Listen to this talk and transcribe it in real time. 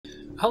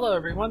Hello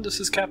everyone, this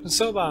is Captain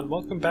Soban.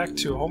 Welcome back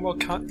to Homeworld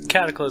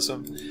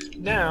Cataclysm.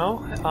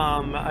 Now,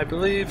 I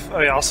believe...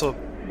 Oh yeah, also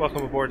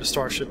welcome aboard the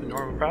Starship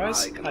Norman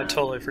Prize. I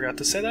totally forgot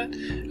to say that.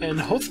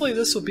 And hopefully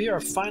this will be our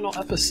final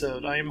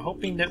episode. I am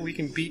hoping that we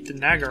can beat the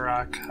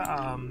Naggarok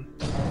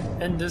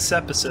in this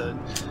episode.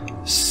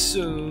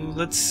 So,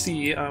 let's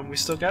see. We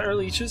still got our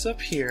leeches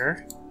up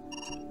here.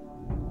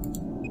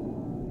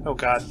 Oh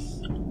god.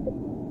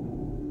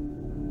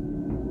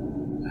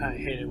 I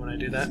hate it when I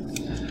do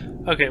that.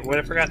 Okay, what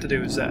I forgot to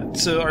do is that.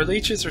 So our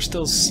leeches are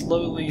still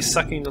slowly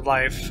sucking the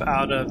life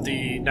out of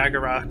the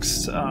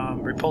Naggarok's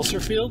repulsor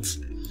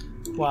fields,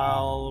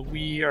 while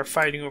we are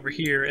fighting over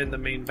here in the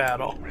main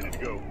battle. Ready to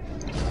go.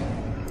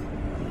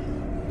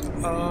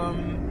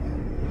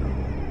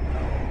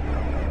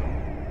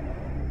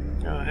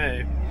 Oh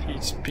hey,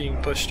 he's being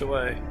pushed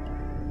away.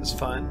 It's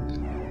fun.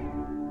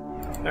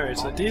 Alright,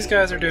 so these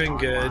guys are doing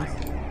good.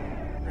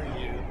 Where are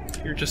you?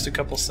 You're just a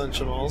couple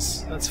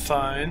sentinels. That's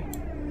fine.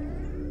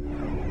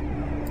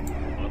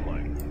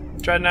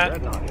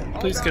 Dreadnought,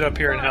 please get up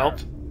here and help.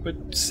 Quit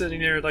sitting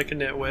there like a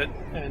nitwit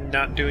and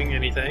not doing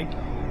anything.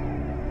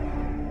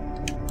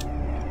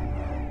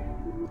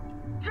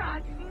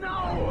 God,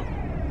 no!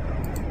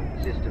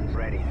 Systems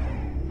ready.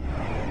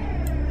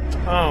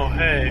 Oh,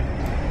 hey.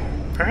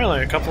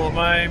 Apparently a couple of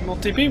my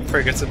multi-beam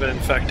frigates have been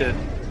infected.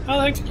 How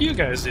the heck did you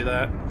guys do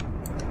that?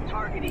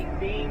 Targeting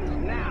beams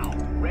now.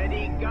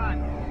 Ready,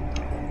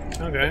 guns.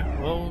 Okay,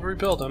 well, we'll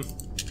rebuild them.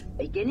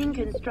 Beginning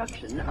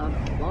construction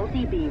of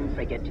multi-beam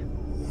frigate.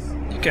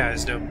 You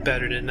guys know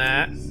better than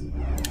that.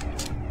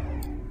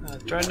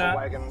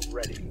 Dreadnought,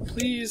 Ready.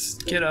 please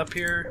get up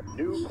here.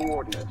 New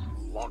coordinates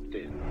locked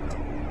in.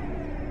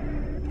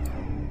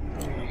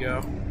 There you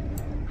go.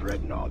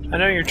 Dreadnought. I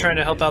know you're trying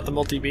to help out the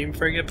multi-beam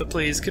frigate, but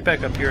please get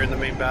back up here in the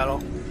main battle.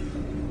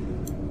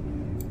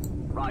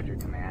 Roger,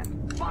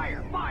 command.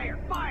 Fire, fire,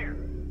 fire!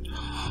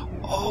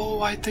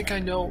 Oh, I think I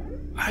know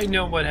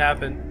what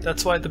happened.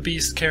 That's why the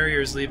beast carrier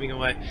is leaving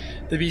away.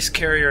 The beast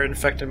carrier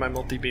infected my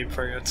multi-beam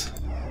frigates.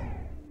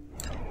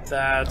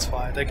 That's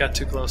why. They got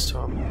too close to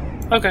him.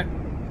 Okay.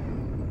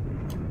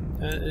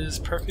 That is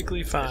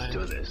perfectly fine.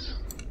 Let's do this.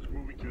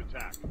 Moving to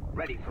attack.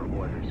 Ready for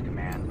orders,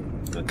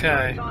 command.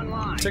 Okay.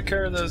 Online. Took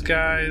care of those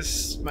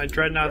guys. My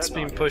dreadnought's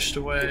being pushed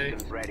away.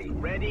 Systems ready.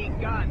 Ready,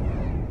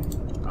 guns.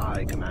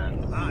 Aye,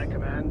 command. Aye,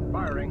 command.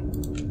 Firing.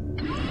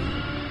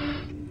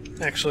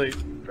 Actually,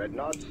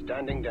 Dreadnought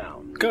standing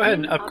down. go ahead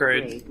and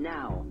upgrade.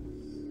 Now.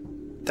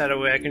 That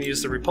way I can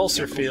use the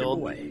repulsor field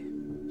Away.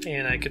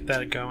 and I get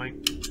that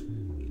going.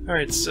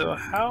 Alright, so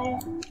how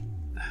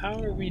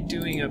are we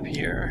doing up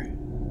here?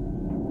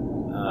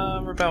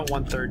 We're about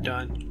 1/3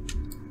 done.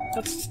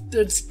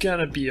 It's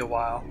gonna be a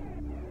while.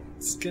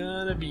 It's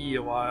gonna be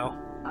a while.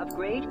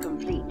 Upgrade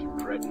complete.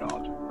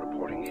 Dreadnought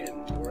reporting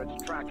in.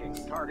 Turrets tracking.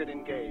 Target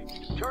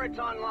engaged. Turrets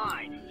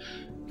online.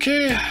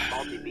 Okay,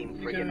 Multi-beam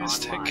you frigate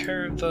guys online. take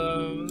care of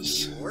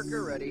those.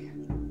 Worker ready.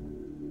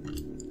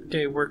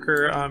 Okay,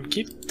 worker,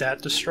 keep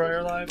that destroyer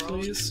alive,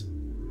 please.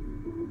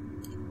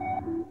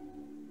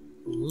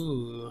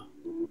 Ooh.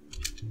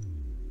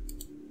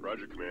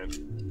 Roger, command.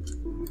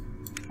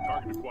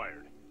 Target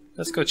acquired.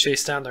 Let's go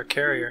chase down their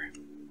carrier.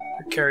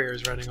 Their carrier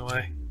is running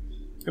away.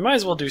 We might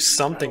as well do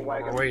something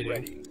while we're waiting.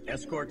 Ready.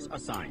 Escorts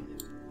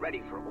assigned.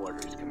 Ready for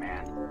orders,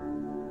 command.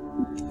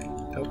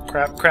 Oh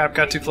crap, crap,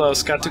 got too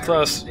close, got too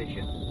close.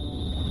 Position.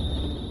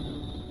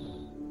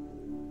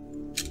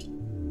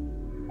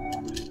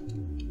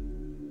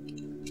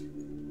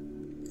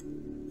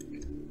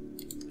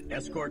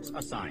 Escorts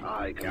assigned.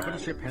 Aye, Capital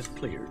command. ship has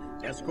cleared.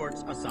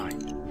 Escorts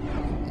assigned.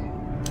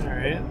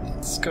 Alright,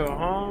 let's go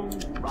home.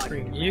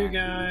 Bring you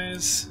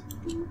guys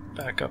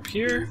back up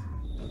here.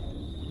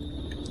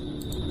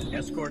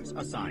 Escorts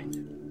assigned.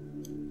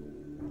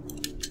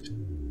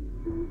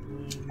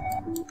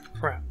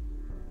 Crap.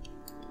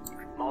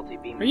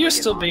 Multi-beam Are you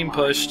frigate still being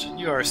online. pushed?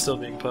 You are still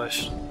being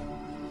pushed.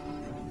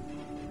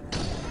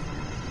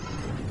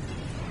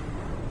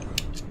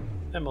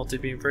 That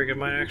multi-beam frigate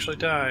might actually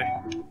die.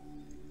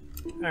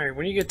 Alright,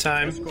 when you get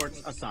time,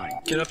 Escorts assigned.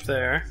 get up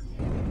there.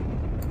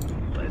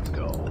 Let's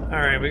go.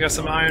 Alright, we got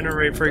some iron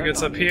array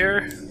frigates up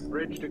here.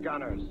 Bridge to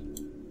gunners.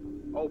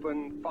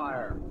 Open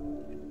fire.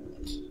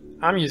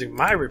 I'm using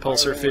my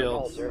repulsor Firing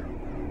field. repulsor.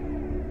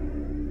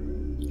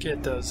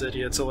 Get those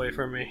idiots away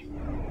from me.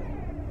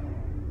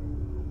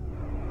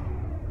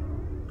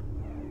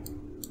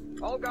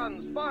 All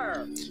guns,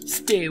 fire!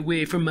 Stay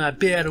away from my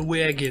battle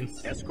wagon.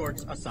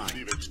 Escorts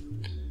assigned.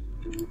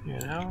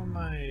 And how am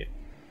I...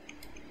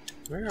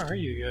 Where are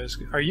you guys?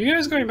 Are you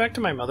guys going back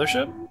to my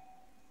mothership?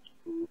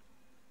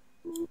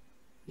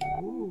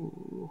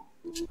 Ooh.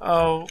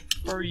 Oh,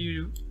 or are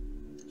you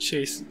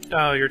chase?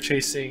 Oh, you're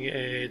chasing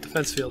a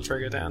defense field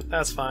frigate down.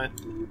 That's fine.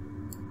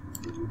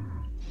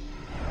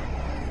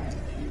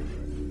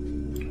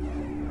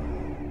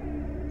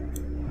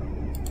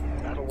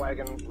 Battle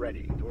wagon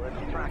ready. Turrets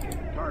tracking.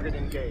 Target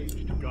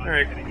engaged.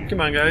 Alright,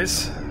 come on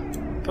guys.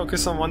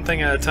 Focus on one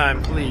thing at a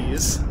time,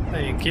 please.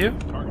 Thank you.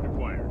 Target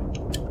acquired.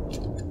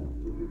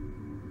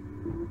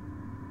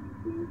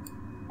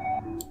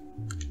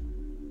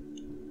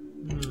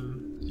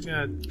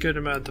 Got a good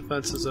amount of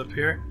defenses up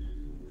here.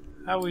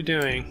 How are we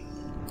doing?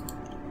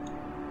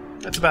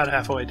 That's about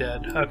halfway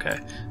dead. Okay.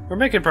 We're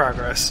making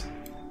progress.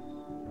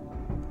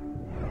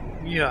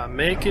 Yeah,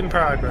 making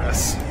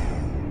progress.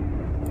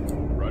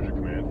 Roger,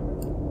 command.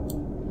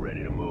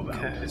 Ready to move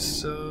out. Okay,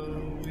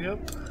 so...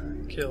 Yep.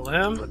 Kill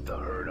him. Put the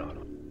herd on him.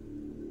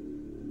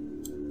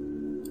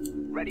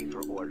 Ready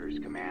for orders,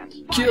 command.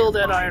 Kill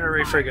that iron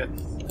array frigate.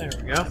 There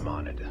we go. I'm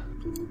on it.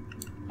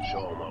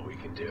 Show them what we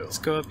can do. Let's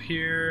go up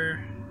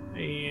here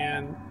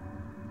and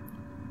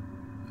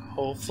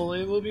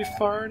hopefully we'll be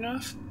far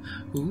enough.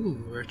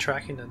 Ooh, we're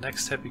tracking the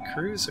next heavy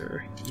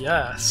cruiser.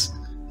 Yes.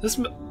 This.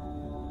 Let's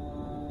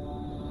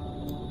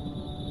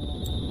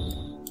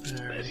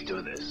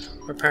do this.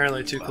 We're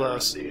apparently too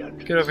close. Fire up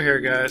the Get over here,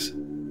 guys.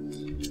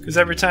 Because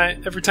every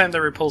time the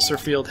repulsor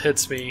field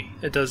hits me,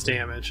 it does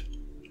damage.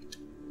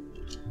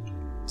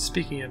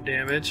 Speaking of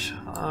damage,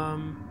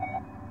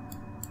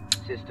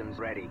 Systems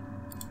ready.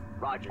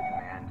 Roger,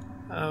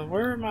 command.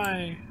 where are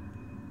my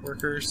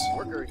workers?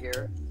 Worker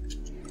here.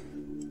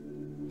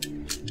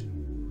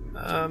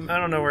 I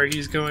don't know where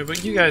he's going,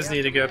 but you guys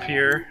need to go up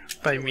here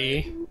by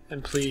me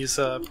and please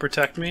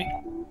protect me.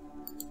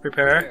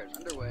 Prepare.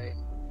 Underway.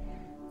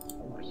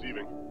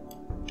 Receiving.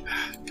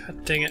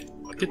 God dang it.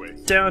 Underway.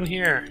 Get down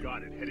here.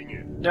 Got it. Heading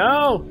in.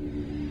 No!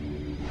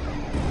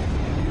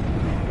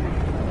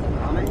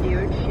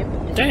 Commandeered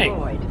ship Dang.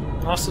 destroyed.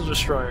 Lost the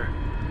destroyer.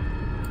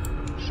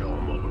 Show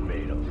them what we're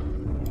made of.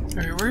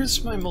 Alright,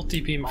 where's my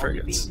multi-beam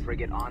frigates? Multi-beam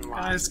frigate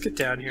online. Guys, get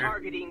down here.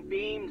 Targeting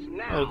beams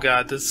now. Oh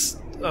god, this...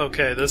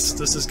 Okay, this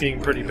is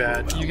getting pretty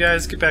bad. You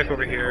guys get back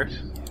over here.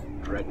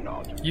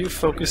 Dreadnought. You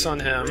focus on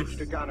him. Bridge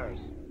to gunners.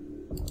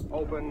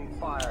 Open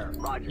fire.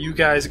 Roger. You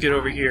guys get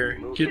over here.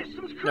 Get...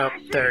 Nope,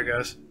 there it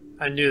goes.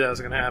 I knew that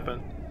was gonna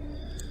happen.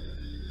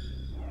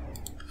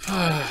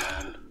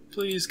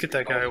 Please get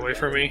that guy away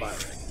from me. Firing.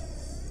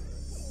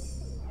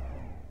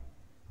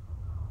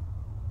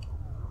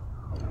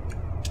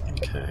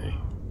 Okay.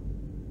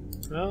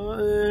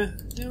 Well,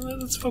 yeah,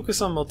 let's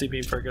focus on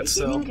multi-beam frigates,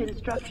 so... Beginning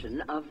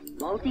construction of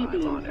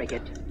multi-beam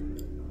frigate.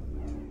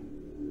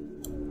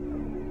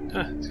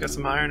 Huh, it's got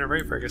some iron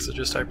array frigates that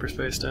just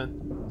hyperspaced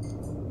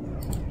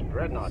in.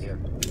 Dreadnought here.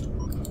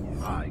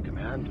 Aye,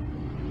 command.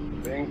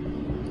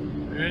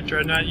 Moving. Alright,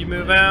 Dreadnought, you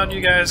move out.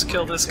 You guys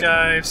kill this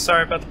guy.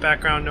 Sorry about the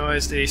background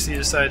noise. The AC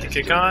decided to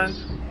kick on.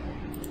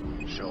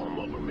 Show them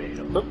what we're made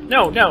of. Oop,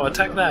 no,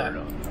 attack that.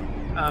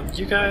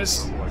 You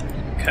guys...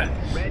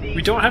 Okay.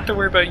 We don't have to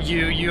worry about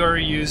you. You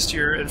already used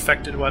your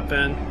infected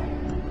weapon.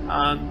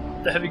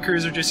 The heavy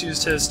cruiser just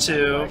used his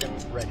too. Wagon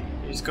ready.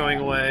 He's going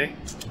away.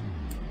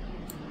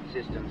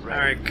 Systems ready.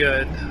 Alright,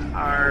 good.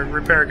 Our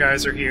repair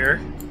guys are here.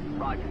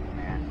 Roger,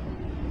 command.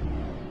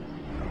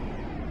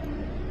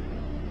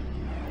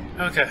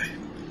 Okay.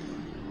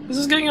 This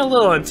is getting a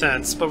little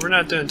intense, but we're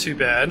not doing too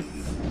bad.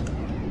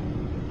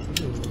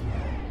 Ooh.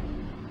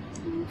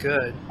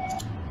 Good.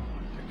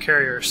 Your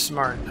carrier's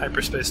smart,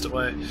 hyperspaced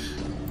away.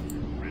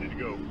 Ready to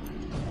go.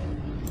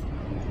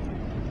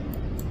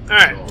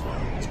 Alright. Show 'em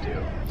what we can do.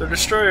 The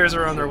destroyers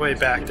are on their way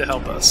back to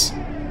help us.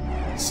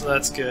 So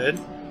that's good.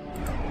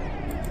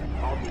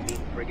 Multi-beam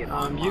frigate You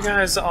online.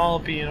 guys all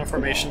be in a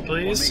formation,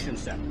 please. Formation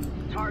set.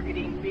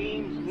 Targeting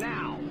beams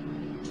now.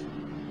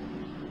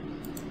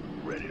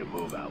 Ready to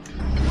move out.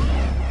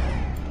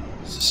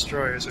 These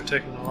destroyers are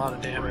taking a lot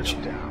of damage.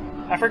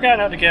 Down. I forgot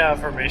how to get out of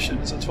formation.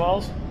 Is it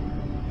 12?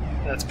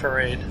 That's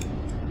parade.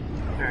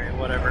 Alright,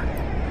 whatever.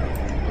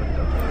 Put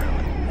the herd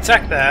on.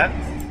 Attack that.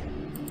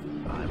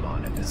 I'm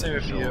on it. Same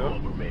with Show 'em you.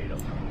 what we're made of.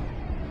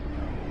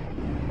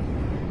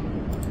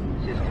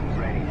 Systems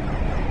ready.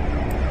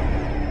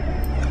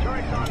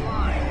 Turrets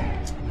online.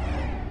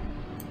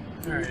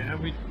 Alright, how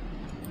we...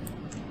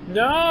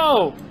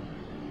 No!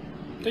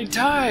 They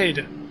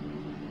died!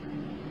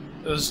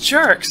 Those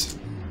jerks!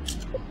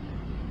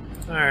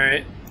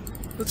 Alright.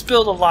 Let's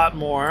build a lot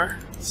more.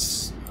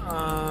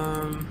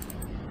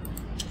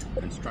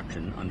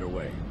 Construction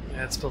underway.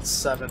 Yeah, let's build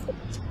 7.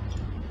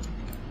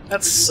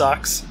 That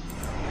sucks.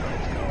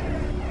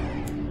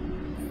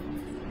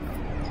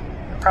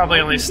 Probably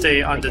only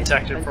stay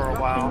undetected for a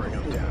while. Bring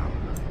 'em down.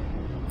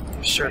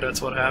 I'm sure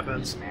that's what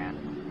happens. Command.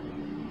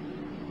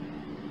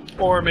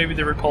 Or maybe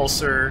the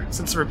repulsor,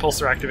 since the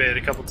repulsor activated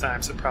a couple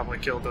times, it probably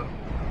killed them.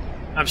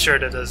 I'm sure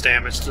that does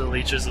damage to the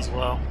leeches as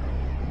well.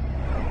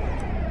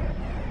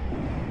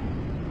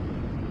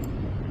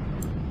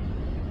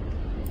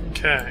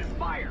 Okay.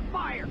 Fire,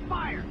 fire,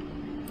 fire.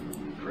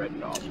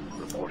 Dreadnought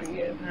reporting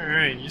in.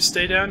 Alright, you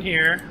stay down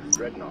here.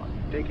 Dreadnought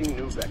taking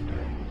new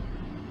vector.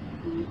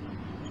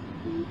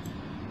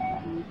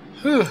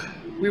 Whew.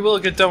 We will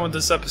get done with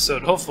this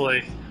episode,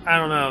 hopefully. I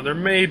don't know, there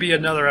may be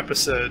another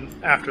episode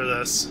after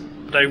this.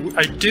 But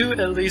I do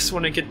at least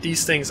want to get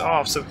these things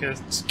off so we can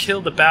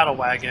kill the battle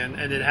wagon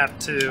and then have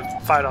to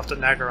fight off the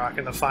Naggarok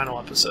in the final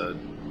episode.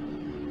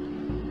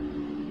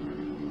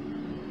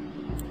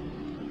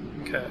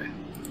 Okay.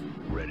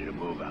 Ready to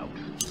move out.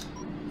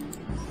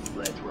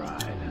 Let's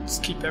ride. Let's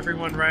keep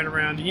everyone right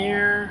around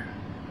here.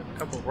 I have a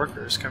couple of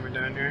workers coming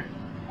down here.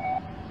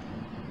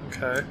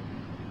 Okay.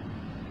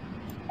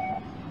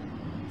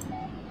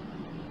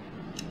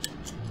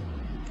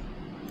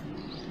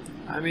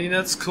 I mean,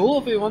 that's cool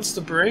if he wants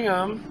to bring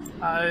them.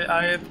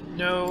 I have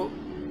no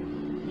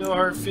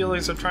hard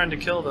feelings of trying to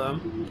kill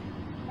them.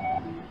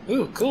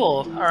 Ooh,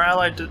 cool. Our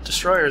allied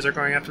destroyers are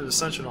going after the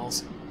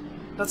Sentinels.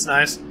 That's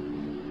nice.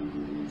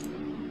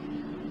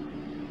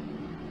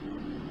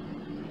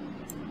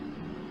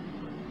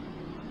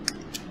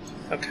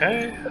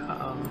 Okay,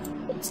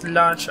 let's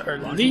launch our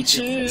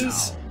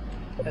leeches.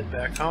 Head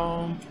back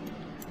home.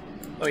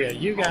 Oh yeah,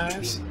 you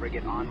guys.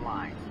 Frigate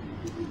online.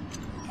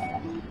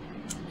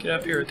 Get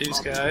up here with these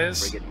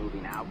guys. Frigate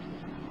moving out.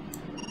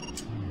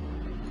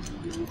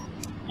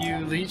 You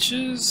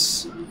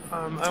leeches,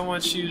 I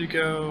want you to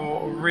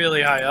go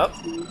really high up.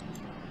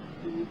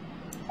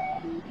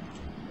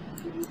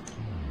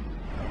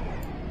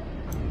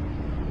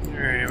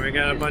 Alright, we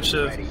got a bunch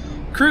of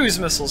cruise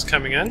missiles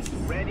coming in.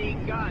 Ready,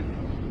 gun.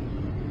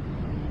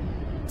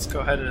 Let's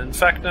go ahead and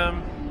infect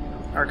them.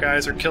 Our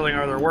guys are killing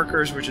other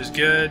workers, which is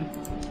good.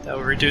 That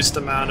will reduce the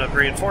amount of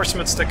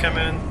reinforcements that come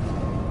in.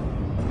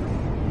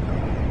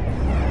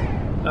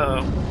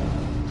 Uh oh.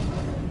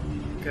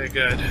 Okay,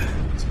 good.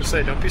 I was gonna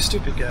say, don't be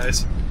stupid,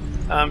 guys.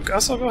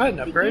 Also, go ahead and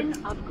upgrade.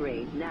 Begin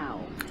upgrade now.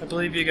 I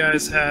believe you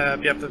guys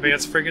have, yep,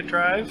 advanced frigate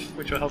drive,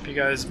 which will help you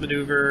guys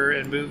maneuver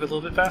and move a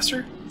little bit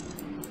faster.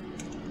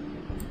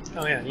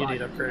 Oh yeah, you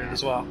need upgraded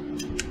as well.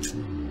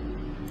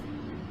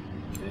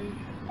 Okay,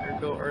 there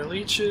go our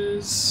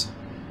leeches.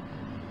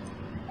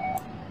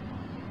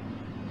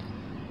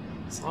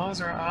 As long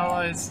as our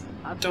allies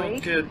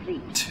don't get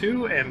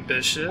too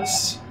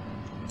ambitious.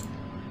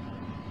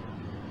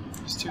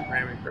 There's 2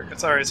 ramming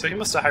frigates. Alright, so he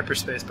must have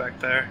hyperspace back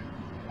there.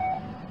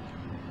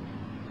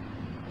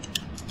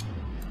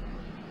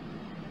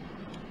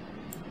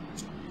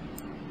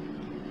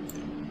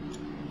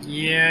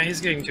 Yeah,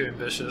 he's getting too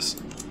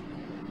ambitious.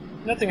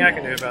 Nothing I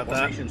can do about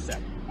that.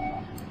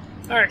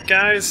 Alright,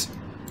 guys.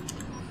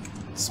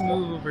 Let's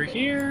move over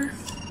here.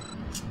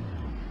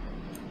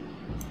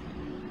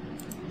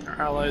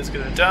 Our ally's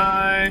gonna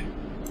die.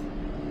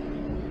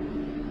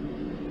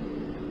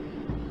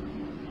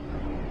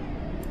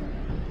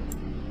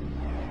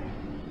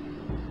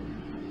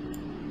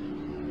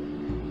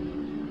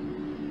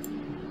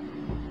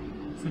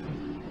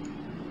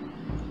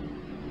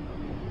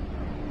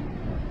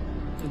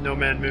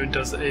 Nomad Moon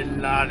does a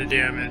lot of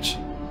damage.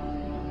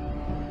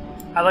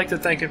 I like to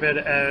think of it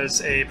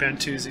as a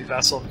Bantuzzi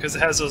vessel because it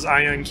has those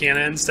ion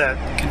cannons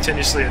that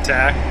continuously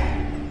attack.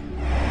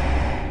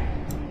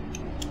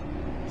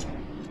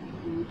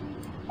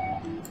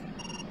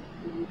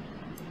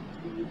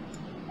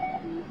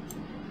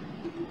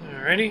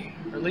 Alrighty,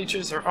 our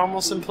leeches are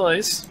almost in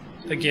place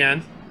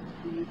again.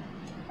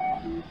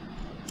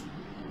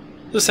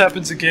 If this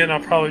happens again, I'll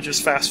probably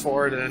just fast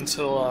forward it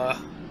until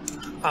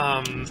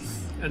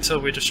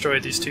we destroy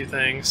these 2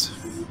 things,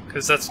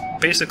 because that's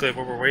basically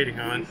what we're waiting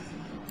on.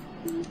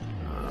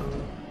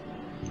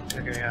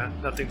 Okay, yeah,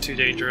 nothing too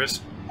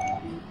dangerous.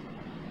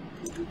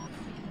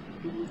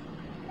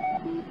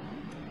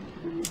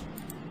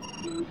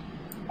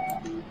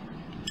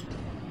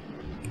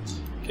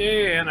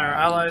 Okay, and our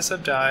allies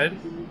have died.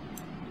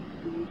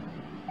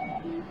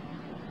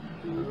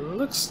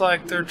 Looks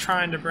like they're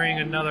trying to bring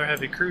another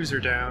heavy cruiser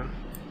down.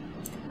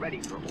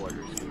 Ready for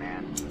orders,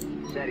 Command.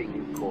 Setting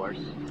new course.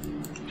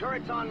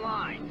 Turrets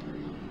online.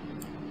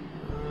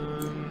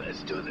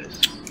 Let's do this.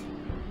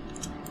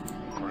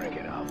 Crank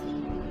it up.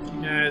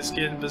 You guys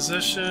get in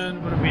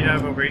position. What do we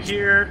have over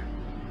here?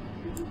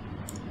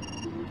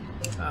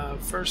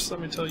 First, let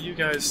me tell you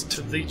guys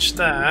to leech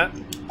that.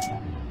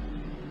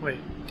 Wait,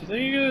 do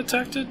they get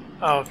detected?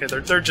 Oh, okay,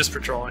 they're just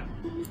patrolling.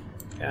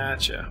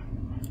 Gotcha.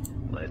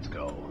 Let's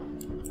go.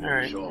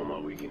 Alright. Show them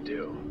what we can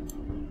do.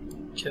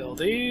 Kill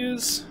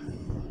these.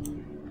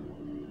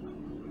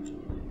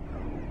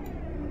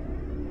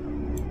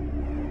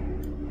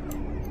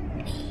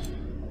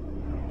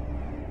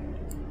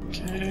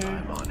 Okay.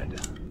 I'm on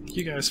it.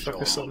 You guys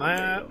focus on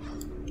that.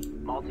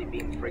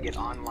 Multi-beam frigate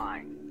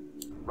online.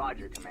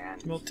 Roger,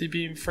 Command.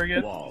 Multi-beam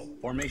frigate. Wall.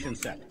 Formation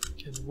set.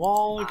 Get in the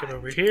wall, get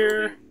over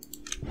here.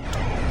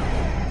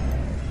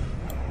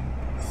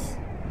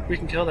 We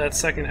can kill that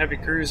second heavy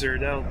cruiser,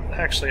 that'll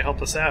actually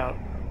help us out.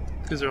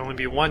 Because there'll only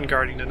be 1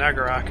 guarding the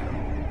Naggarok.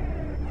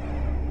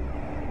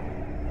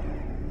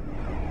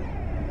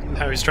 And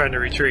now he's trying to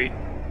retreat.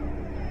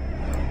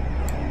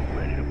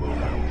 Ready to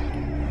move out.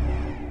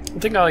 I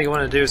think all you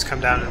want to do is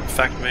come down and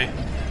infect me.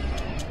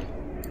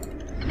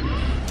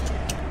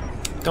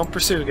 Don't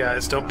pursue,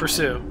 guys. Don't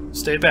pursue.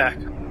 Stay back.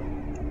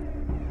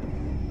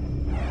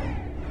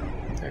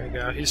 There we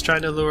go. He's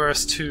trying to lure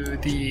us to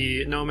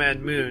the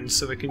Nomad Moon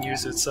so we can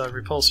use its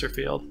repulsor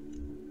field.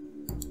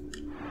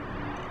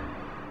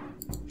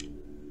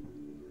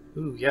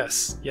 Ooh,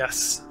 yes.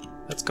 Yes.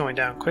 That's going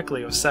down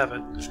quickly with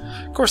 7.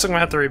 Of course I'm going to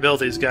have to rebuild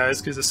these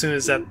guys, because as soon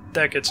as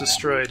that gets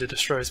destroyed, it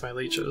destroys my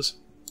leeches.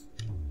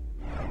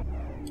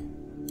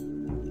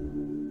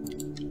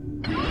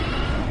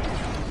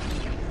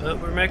 But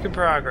we're making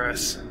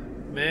progress.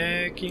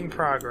 Making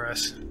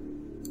progress.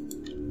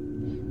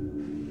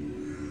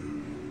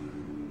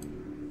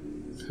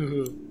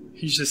 Ooh,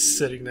 he's just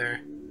sitting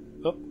there.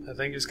 Oh, I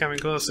think he's coming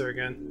closer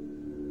again.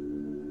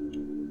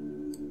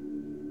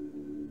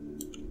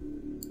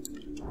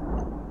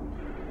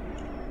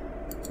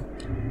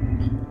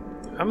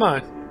 Come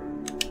on.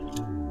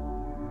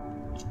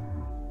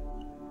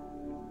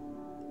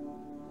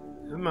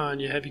 Come on,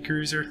 you heavy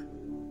cruiser.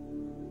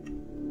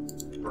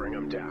 Bring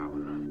him down.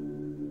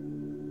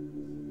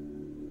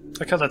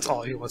 Like how that's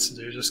all he wants to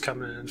do, just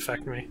come in and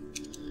infect me.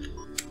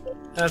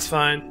 That's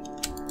fine.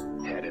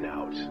 Heading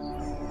out.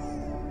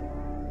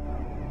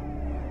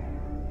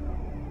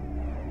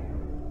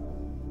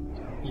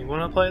 You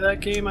want to play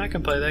that game? I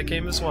can play that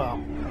game as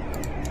well.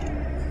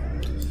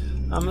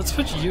 Let's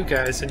put you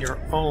guys in your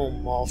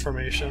own wall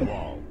formation.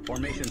 Wall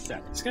formation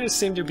set. These guys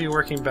seem to be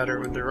working better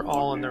when they're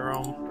all in their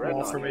own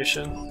wall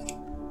formation.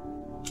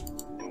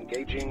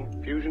 Engaging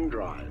fusion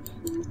drives.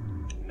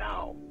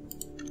 Now.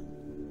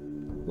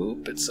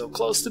 Oop, it's so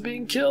close to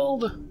being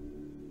killed.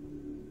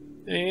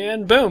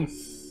 And boom.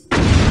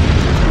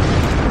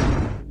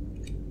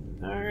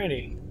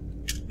 Alrighty.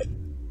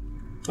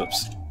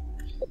 Whoops.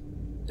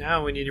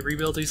 Now we need to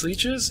rebuild these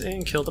leeches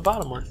and kill the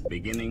bottom one.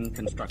 Beginning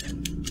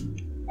construction.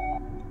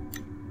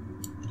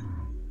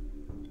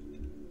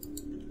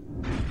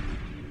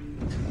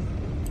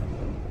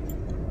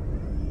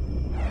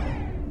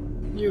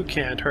 You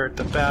can't hurt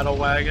the battle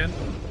wagon.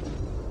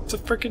 It's a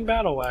frickin'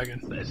 battle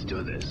wagon. Let's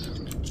do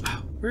this.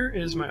 Where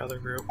is my other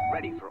group?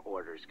 Ready for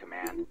orders,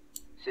 Command.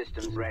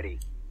 Systems ready.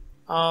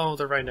 Oh,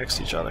 they're right next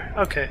to each other.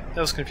 Okay,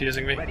 that was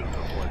confusing me. Ready for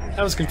orders.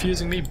 That was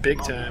confusing me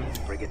big time.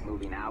 Frigate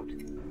moving out.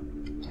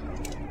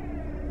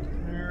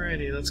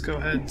 Alrighty, let's go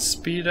ahead and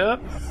speed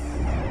up.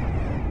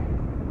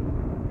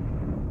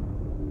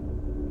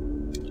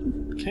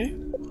 Okay,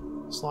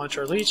 let's launch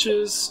our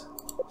leeches.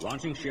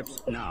 Launching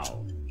ships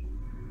now.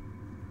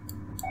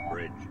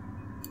 Bridge.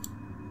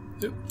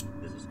 Oop.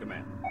 This is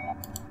command.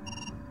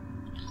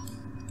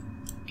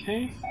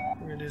 Okay,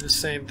 we're gonna do the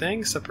same thing,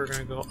 except we're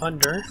gonna go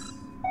under.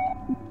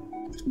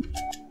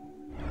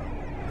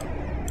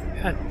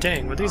 God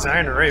dang, will these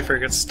iron array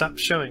frigates stop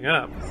showing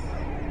up?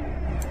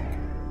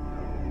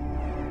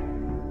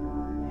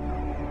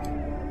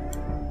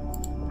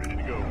 Ready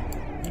to go.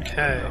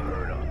 Okay.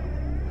 Heard up.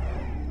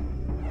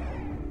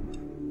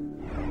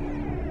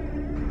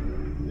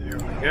 There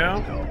we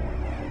go. Go.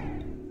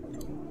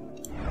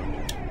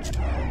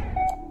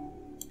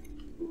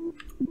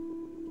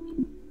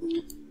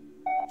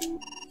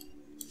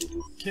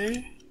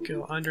 Okay,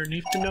 go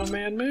underneath the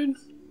Nomad Moon.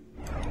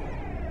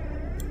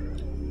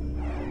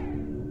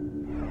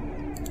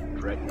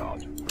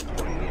 Dreadnought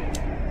reporting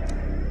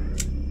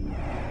in.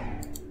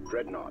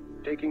 Dreadnought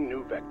taking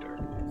new vector.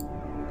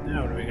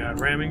 Now what do we got?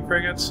 Ramming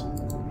frigates?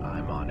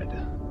 I'm on it.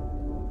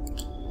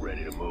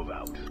 Ready to move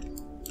out.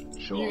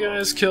 You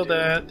guys killed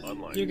that.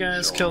 You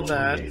guys killed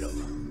that.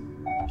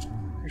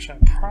 Which I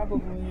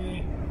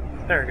probably...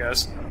 There it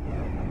goes.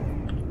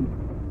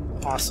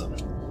 Awesome.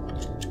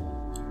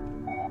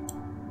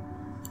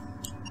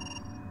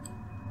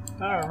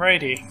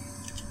 Alrighty.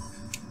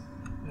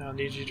 Now I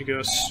need you to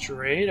go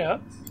straight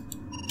up.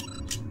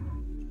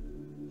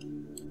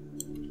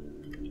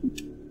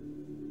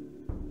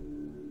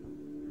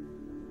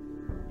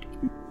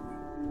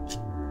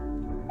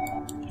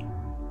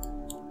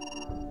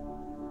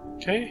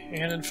 Okay,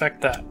 and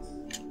infect that.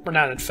 Or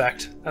not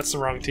infect, that's the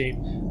wrong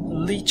team.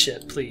 Leech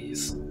it,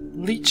 please.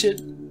 Leech it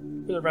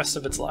for the rest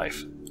of its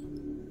life.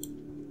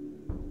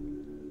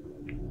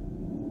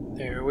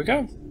 There we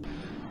go.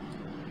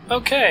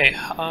 Okay,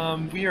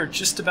 we are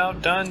just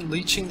about done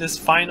leeching this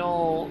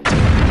final...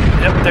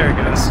 Yep, there it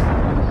goes.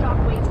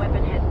 Shockwave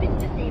weapon has been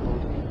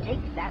disabled.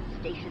 Take that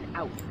station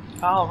out.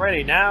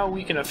 Alrighty, now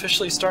we can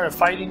officially start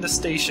fighting the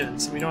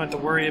stations. We don't have to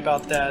worry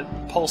about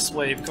that pulse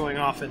wave going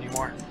off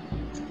anymore.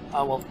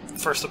 Well,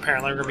 first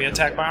apparently we're going to be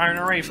attacked by iron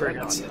array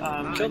frigates.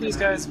 Kill these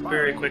guys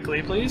very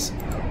quickly, please.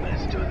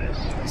 Let's do this.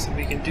 So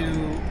we can do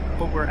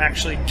what we're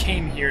actually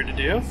came here to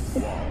do.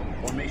 Wall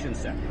formation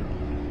set.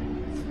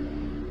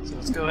 So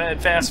let's go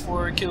ahead, fast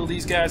forward, kill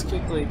these guys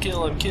quickly.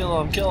 Kill them, kill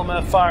them, kill them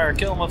with fire,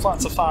 kill them with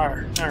lots of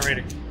fire.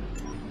 Alrighty.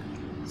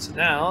 So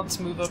now let's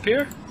move up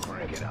here.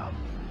 Crank it up.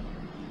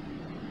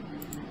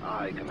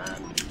 Aye,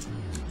 command.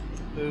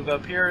 Move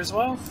up here as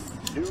well.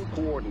 New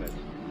coordinates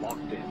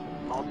locked in.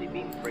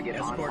 Multi-beam frigate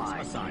Escorts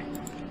online. assigned.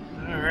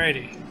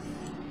 Alrighty.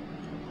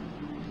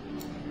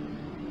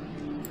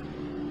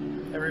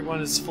 Everyone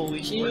is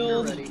fully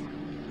healed. Ready.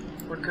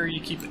 Worker,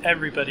 you keep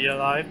everybody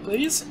alive,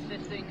 please.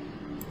 Assisting.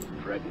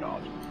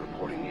 Dreadnought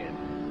reporting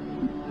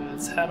in.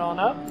 Let's head on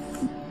up.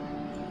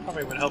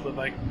 Probably would help if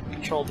I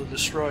controlled the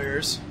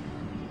destroyers.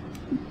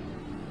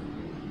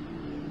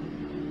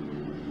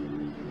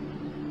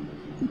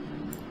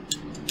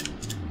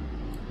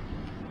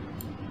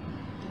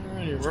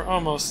 Alrighty, we're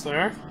almost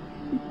there.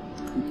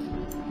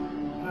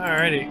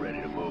 Alrighty.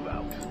 Ready to move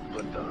out.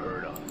 Put the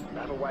herd on.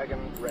 Battle wagon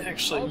ready.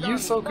 Actually, you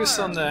focus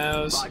on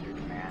those. Roger,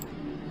 Command.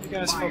 You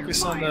guys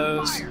focus on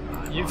those.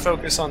 You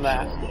focus on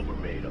that. Show 'em what we're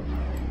made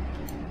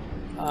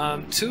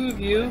of. Two of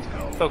you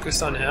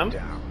focus on him.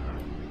 Down.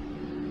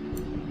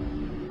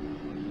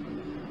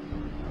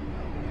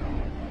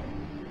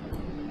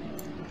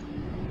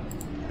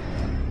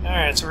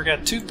 Alright, so we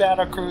got 2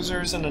 battle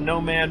cruisers and a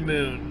Nomad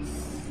Moon.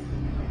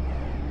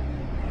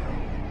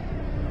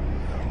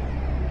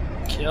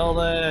 Killed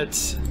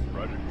it.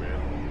 Roger,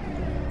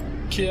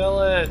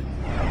 Kill it!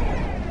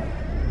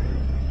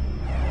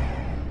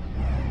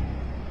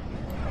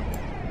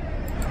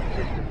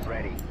 Systems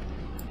ready.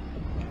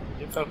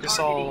 You focus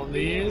all on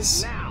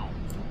these. Now.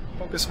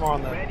 Focus more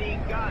on the Ready,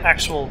 gun.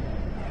 actual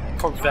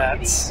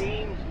corvettes.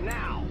 Targeting beams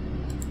now.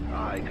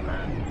 Aye,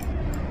 Command.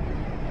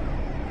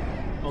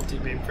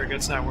 Multi-beam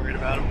frigate's not worried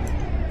about him.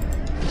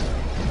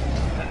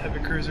 That heavy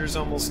cruiser's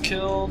almost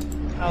killed.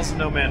 How's the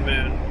Nomad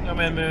Moon?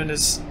 Nomad Moon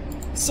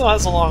still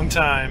has a long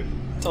time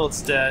until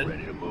it's dead.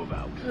 Ready to move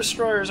out. The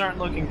destroyers aren't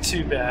looking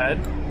too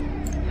bad.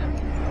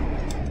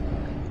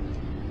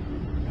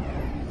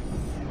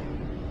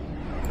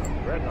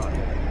 Dreadnought.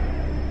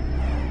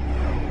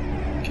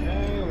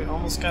 Okay, we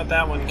almost got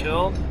that one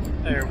killed.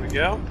 There we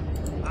go.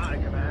 Aye,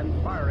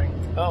 Command. Firing.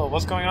 Oh,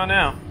 what's going on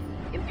now?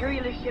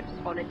 Imperialist ships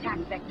on attack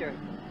vector.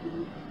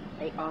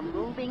 They are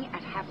moving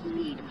at half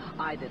speed.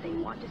 Either they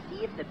want to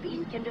see if the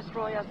beast can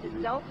destroy us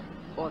itself,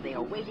 or they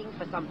are waiting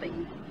for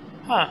something.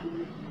 Huh.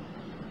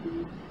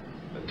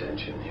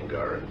 Attention,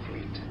 Naggarok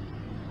fleet.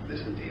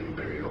 This is the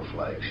Imperial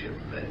flagship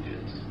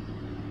Vengeance.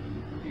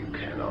 You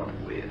cannot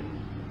win.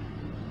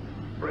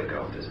 Break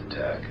off this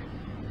attack.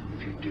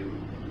 If you do,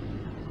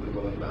 we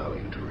will allow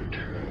you to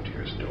return to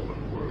your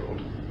stolen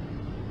world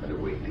and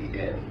await the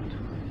end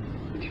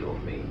with your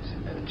mates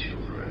and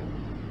children.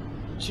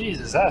 Jeez,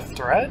 is that a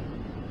threat?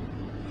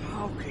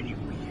 How can you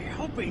be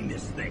helping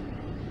this thing?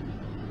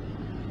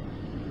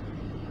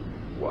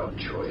 What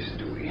choice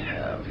do we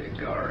have,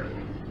 Naggarok?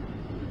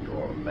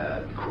 Your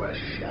mad quest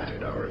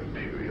shattered our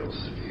Imperial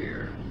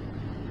sphere,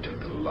 took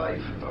the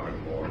life of our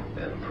immortal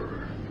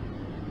Emperor.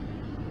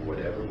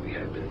 Whatever we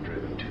have been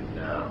driven to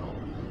now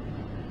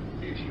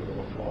is your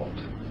fault.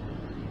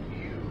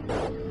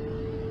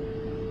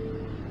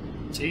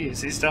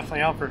 Jeez, he's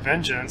definitely out for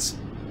vengeance.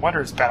 Wonder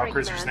his battle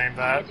cruiser's named I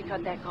that. had to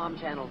cut that comm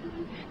channel.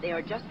 They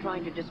are just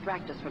trying to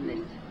distract us from this.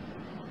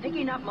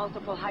 Picking up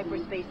multiple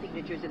hyperspace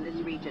signatures in this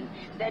region.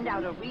 Send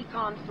out a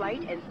recon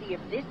flight and see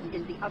if this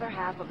is the other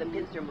half of the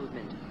pincer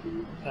movement.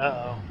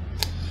 Uh-oh.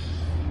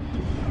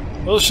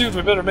 Well, shoot,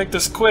 we better make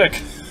this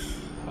quick.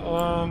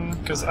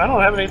 Because I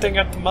don't have anything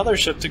at the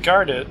mothership to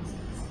guard it.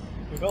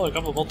 We've got a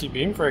couple of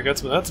multi-beam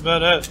frigates, but that's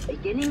about it.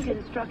 Beginning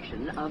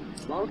construction of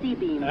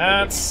multi-beam.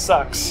 That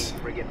sucks.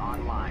 Frigate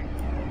online.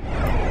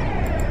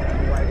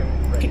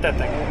 Wagon ready. Get that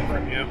thing away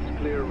from you.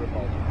 Clear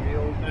repulsor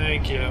field.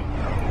 Thank you.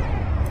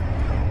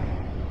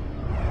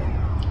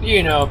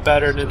 You know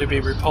better than to be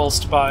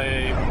repulsed by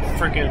a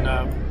friggin'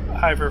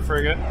 hyper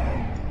frigate.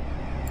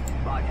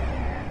 Roger,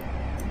 man.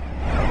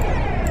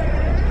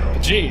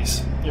 But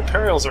jeez, the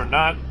Imperials are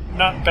not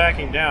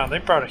backing down. They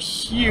brought a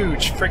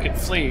huge frickin'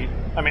 fleet.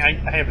 I mean, I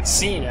haven't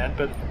seen it,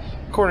 but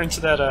according to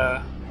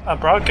that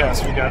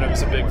broadcast we got, it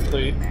was a big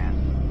fleet.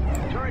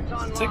 Turrets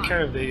online. Take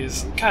care of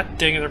these. God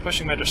dang it, they're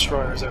pushing my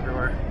destroyers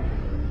everywhere.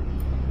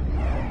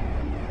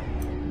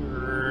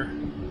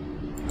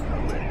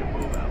 Ready to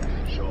move out.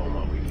 Show them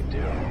what we can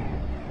do.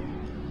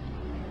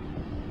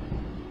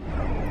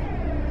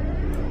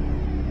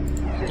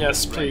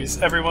 Yes,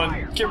 please,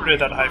 everyone, get rid of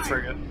that high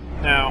frigate.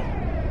 Now.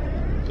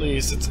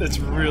 Please, it's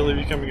really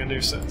becoming a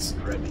nuisance.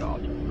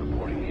 Dreadnought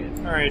reporting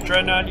in. Alright,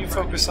 Dreadnought, you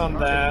focus on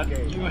that.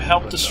 You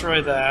help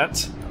destroy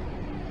that.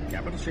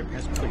 Capital ship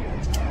has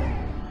cleared.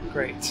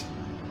 Great.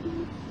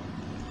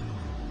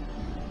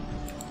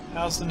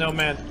 How's the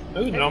Nomad?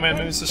 Ooh, the Nomad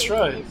Moon's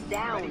destroyed. Is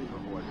down.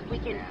 We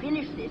can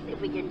finish this if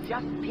we can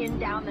just pin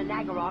down the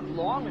Naggarok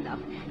long enough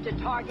to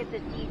target the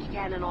siege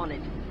cannon on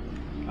it.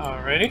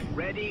 Alrighty.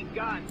 Ready,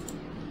 gun.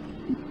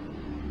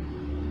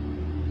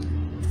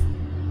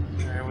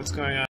 Alright, what's going on?